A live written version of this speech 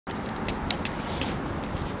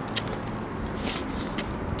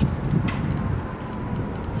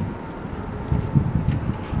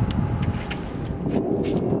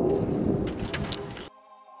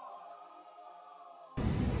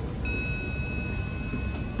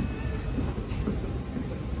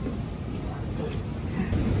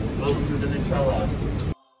Dichtel Lab.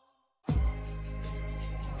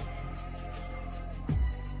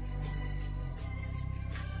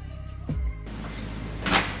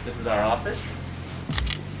 This is our office.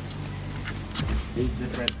 8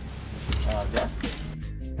 different desks.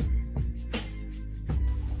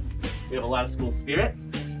 We have a lot of school spirit.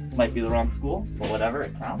 Might be the wrong school, but whatever,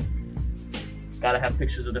 it counts. Gotta have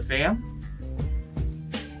pictures of the fam,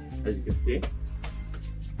 as you can see.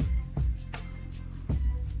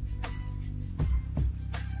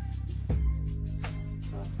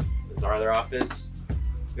 This is our other office.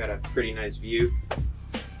 We've got a pretty nice view.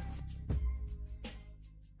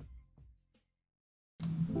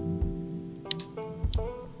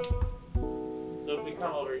 So if we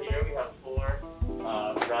come over here, we have 4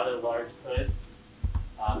 rather large hoods.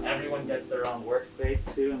 Everyone gets their own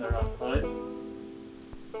workspace too and their own hood.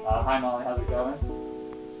 Hi Molly, how's it going?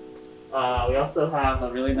 We also have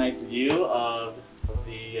a really nice view of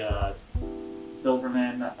the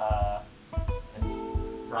Silverman and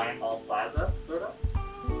Bryan Hall Plaza, sort of.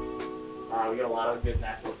 We get a lot of good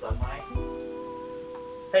natural sunlight.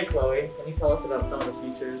 Hey Chloe, can you tell us about some of the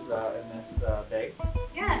features in this bay?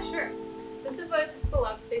 Yeah, sure. This is what a typical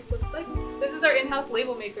lab space looks like. This is our in-house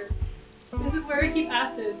label maker. This is where we keep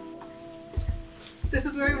acids. This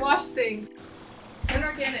is where we wash things. And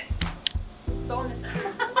organics. It's all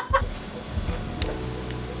mystery.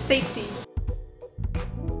 Safety.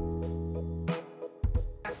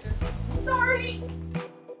 Sorry!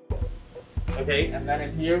 Okay, and then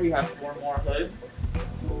in here we have 4 more hoods,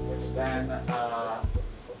 which then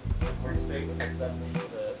workspace and then leads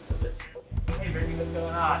to this. Hey Brittany, what's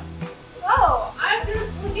going on? Oh, I'm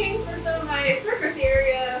just looking for some of my surface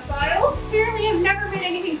area files. Apparently I've never made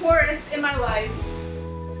anything porous in my life.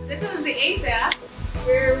 This is the ASAP,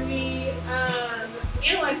 where we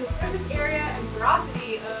analyze the surface area and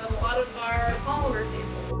porosity of a lot of our polymer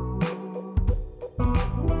samples.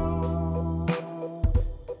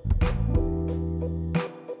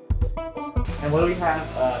 And what do we have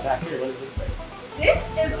back here? What is this thing? This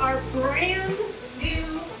is our brand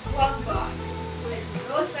new glove box, which we're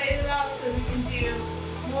real excited about so we can do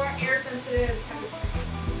more air sensitive chemistry.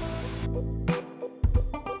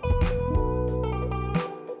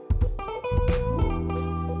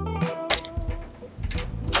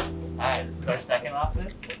 Alright, this is our second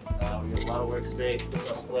office. We have a lot of workspace, it's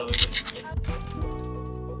up close.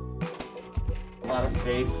 A lot of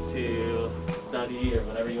space to study or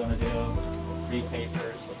whatever you want to do, read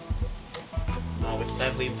papers, which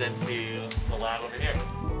then leads into the lab over here.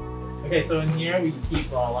 Okay, so in here we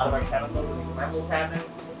keep a lot of our chemicals in these chemical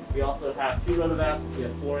cabinets. We also have 2 rotovapes, we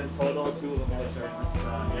have 4 in total, 2 of them which are in this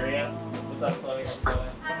area. What's up, Chloe? How's it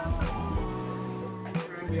going? Next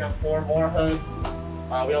room we have 4 more hoods.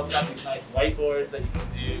 We also have these nice whiteboards that you can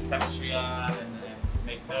do chemistry on and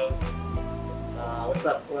make notes. What's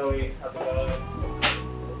up, Chloe? How's it going?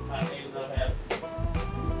 Hi, Hazel, ahead.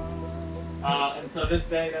 And so this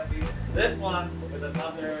bay then leads to this one with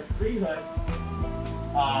another 3 hoods,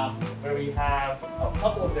 where we have a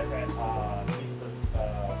couple of different pieces of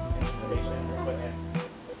instrumentation or equipment.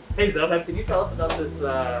 Hey Zoheb, can you tell us about this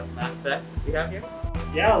mass spec we have here?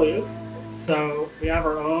 Yeah, Luke. So we have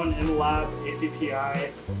our own in-lab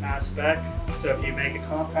ACPI mass spec. So if you make a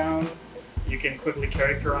compound, you can quickly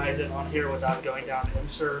characterize it on here without going down to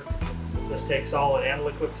IMSR. This takes solid and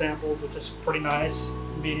liquid samples, which is pretty nice,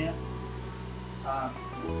 convenient.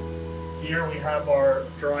 Here we have our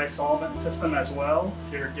dry solvent system as well.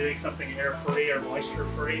 If you're doing something air-free or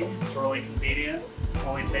moisture-free, it's really convenient. It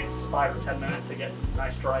only takes 5 or 10 minutes to get some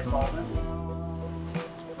nice dry solvent.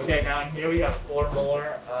 Okay, now in here we have 4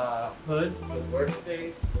 more hoods with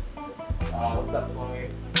workspace. What's up, Chloe?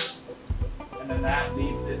 And then that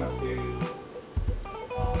leads into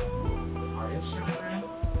our instrument room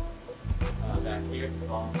back here, if you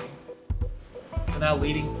follow me. So now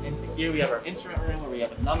leading into here, we have our instrument room where we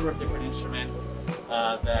have a number of different instruments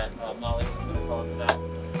that Molly was going to tell us about.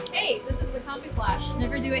 Hey, this is the CompuFlash.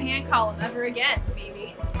 Never do a hand column ever again,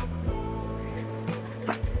 maybe.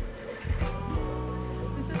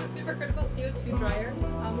 This is a supercritical CO2 dryer.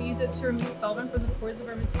 We use it to remove solvent from the pores of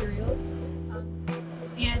our materials.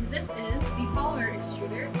 And this is the polymer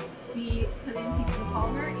extruder. We put in pieces of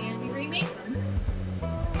polymer and we remake them.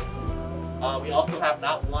 We also have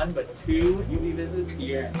not 1 but 2 UV vises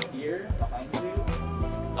here and here behind you.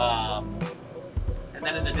 And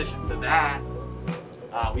then in addition to that,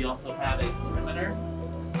 we also have a perimeter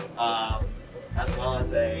as well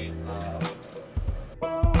as a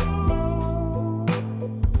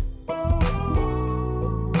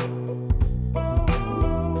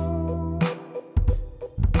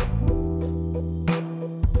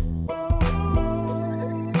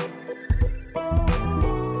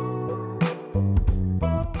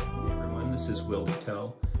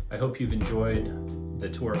hope you've enjoyed the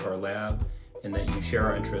tour of our lab and that you share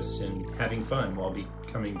our interest in having fun while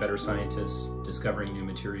becoming better scientists, discovering new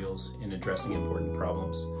materials, and addressing important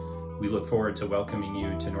problems. We look forward to welcoming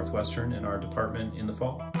you to Northwestern and our department in the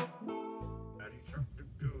fall.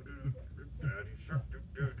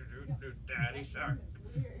 Daddy shark,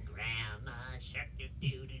 grandma shark,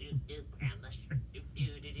 grandma shark,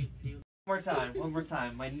 One more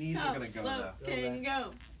time. My knees are gonna go though. Can you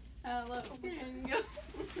go? Hello, can you go?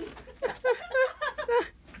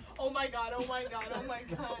 Oh my god, oh my god, oh my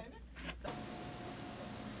god.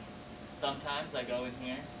 Sometimes I go in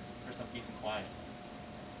here for some peace and quiet.